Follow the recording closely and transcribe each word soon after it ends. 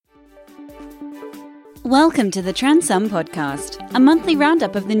Welcome to the Transum Podcast, a monthly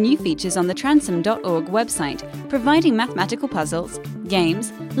roundup of the new features on the transum.org website, providing mathematical puzzles,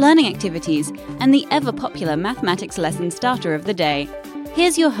 games, learning activities, and the ever-popular mathematics lesson starter of the day.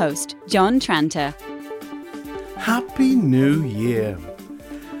 Here's your host, John Tranter. Happy New Year!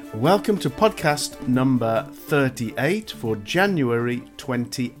 Welcome to podcast number 38 for January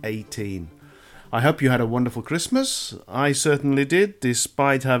 2018. I hope you had a wonderful Christmas. I certainly did,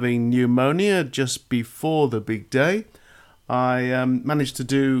 despite having pneumonia just before the big day. I managed to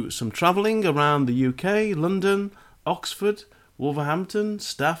do some travelling around the UK, London, Oxford, Wolverhampton,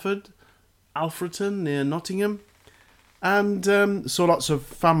 Stafford, Alfreton near Nottingham, and saw lots of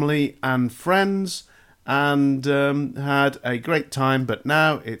family and friends, and had a great time. But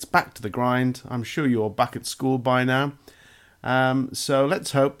now it's back to the grind. I'm sure you're back at school by now. So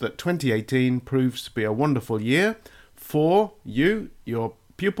let's hope that 2018 proves to be a wonderful year for you, your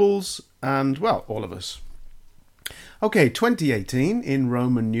pupils, and, well, all of us. Okay, 2018 in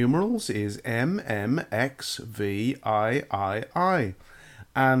Roman numerals is MMXVIII.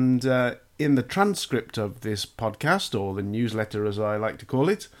 And in the transcript of this podcast, or the newsletter as I like to call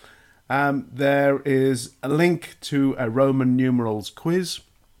it, there is a link to a Roman numerals quiz,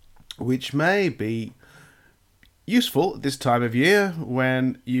 which may be useful at this time of year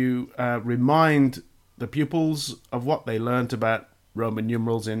when you remind the pupils of what they learnt about Roman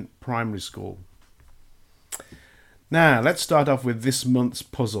numerals in primary school. Now, let's start off with this month's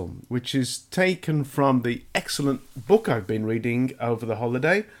puzzle, which is taken from the excellent book I've been reading over the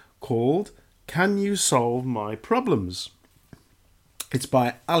holiday called Can You Solve My Problems? It's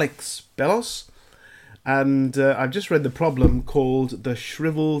by Alex Bellos, and I've just read the problem called The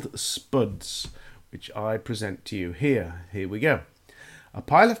Shriveled Spuds, which I present to you here. Here we go. A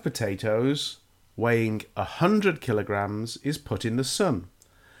pile of potatoes weighing 100 kilograms is put in the sun.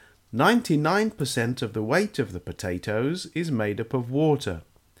 99% of the weight of the potatoes is made up of water.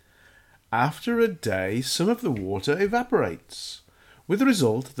 After a day, some of the water evaporates, with the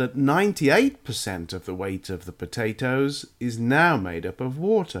result that 98% of the weight of the potatoes is now made up of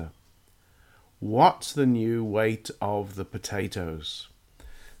water. What's the new weight of the potatoes?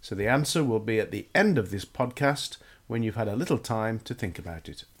 So the answer will be at the end of this podcast when you've had a little time to think about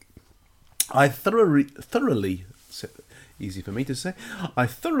it. I thoroughly, easy for me to say, I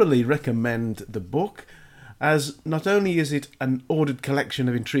thoroughly recommend the book, as not only is it an ordered collection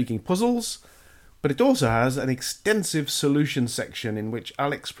of intriguing puzzles, but it also has an extensive solution section in which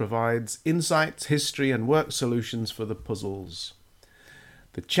Alex provides insights, history and work solutions for the puzzles.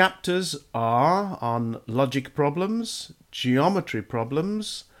 The chapters are on logic problems, geometry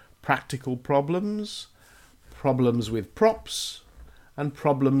problems, practical problems, problems with props, and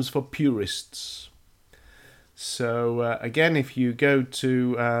problems for purists. So again, if you go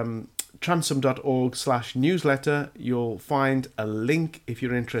to transum.org/newsletter, you'll find a link if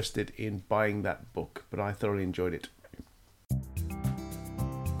you're interested in buying that book. But I thoroughly enjoyed it.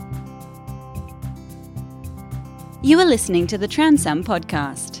 You are listening to the Transum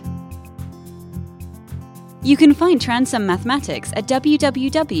Podcast. You can find Transum Mathematics at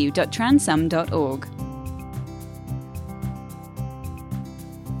www.transum.org.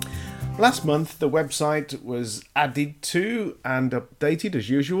 Last month, the website was added to and updated as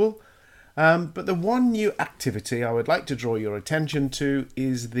usual, but the one new activity I would like to draw your attention to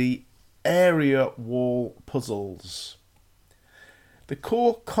is the area wall puzzles. The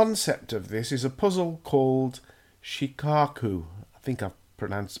core concept of this is a puzzle called Shikaku. I think I've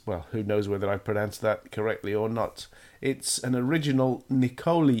pronounced, well, who knows whether I pronounced that correctly or not. It's an original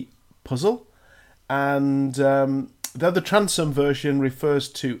Nicoli puzzle, and though the Transum version refers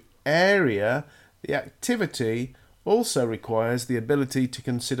to area, the activity also requires the ability to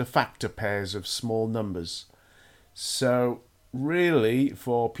consider factor pairs of small numbers. So really,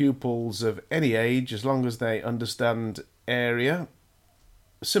 for pupils of any age, as long as they understand area,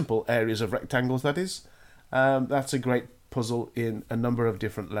 simple areas of rectangles that is, that's a great puzzle in a number of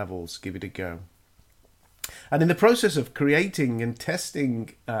different levels. Give it a go. And in the process of creating and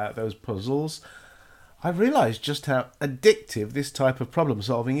testing those puzzles, I realised just how addictive this type of problem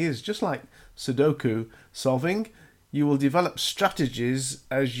solving is. Just like Sudoku solving, you will develop strategies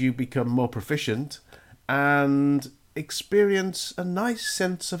as you become more proficient and experience a nice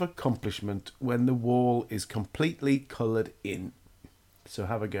sense of accomplishment when the wall is completely coloured in. So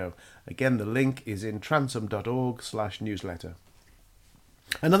have a go. Again, the link is in transum.org/newsletter.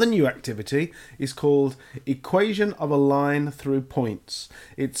 Another new activity is called Equation of a Line Through Points.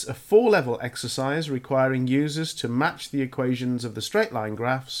 It's a 4-level exercise requiring users to match the equations of the straight line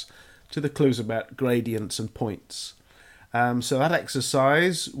graphs to the clues about gradients and points. So that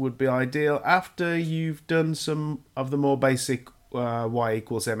exercise would be ideal after you've done some of the more basic y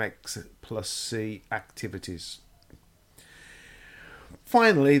equals mx plus c activities.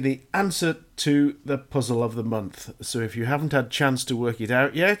 Finally, the answer to the puzzle of the month. So if you haven't had a chance to work it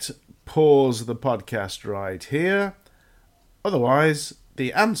out yet, pause the podcast right here. Otherwise,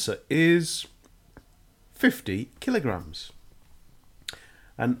 the answer is 50 kilograms.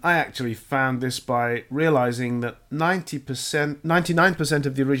 And I actually found this by realizing that 99%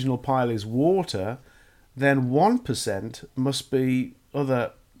 of the original pile is water, then 1% must be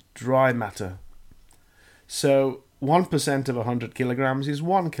other dry matter. So 1% of 100 kilograms is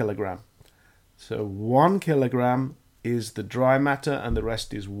 1 kilogram. So 1 kilogram is the dry matter and the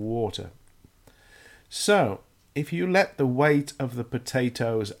rest is water. So if you let the weight of the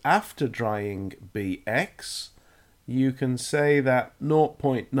potatoes after drying be x, you can say that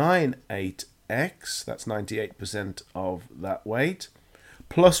 0.98x, that's 98% of that weight,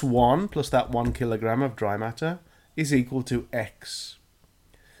 plus 1, plus that 1 kilogram of dry matter, is equal to x.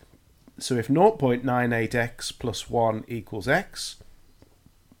 So if 0.98x plus 1 equals x,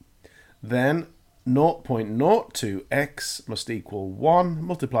 then 0.02x must equal 1,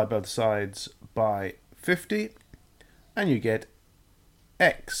 multiply both sides by 50, and you get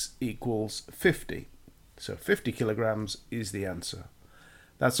x equals 50. So 50 kilograms is the answer.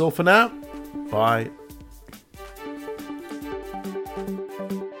 That's all for now. Bye.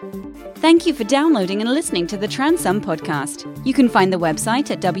 Thank you for downloading and listening to the Transum podcast. You can find the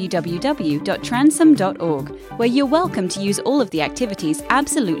website at www.transum.org, where you're welcome to use all of the activities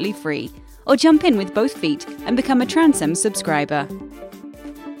absolutely free, or jump in with both feet and become a Transum subscriber.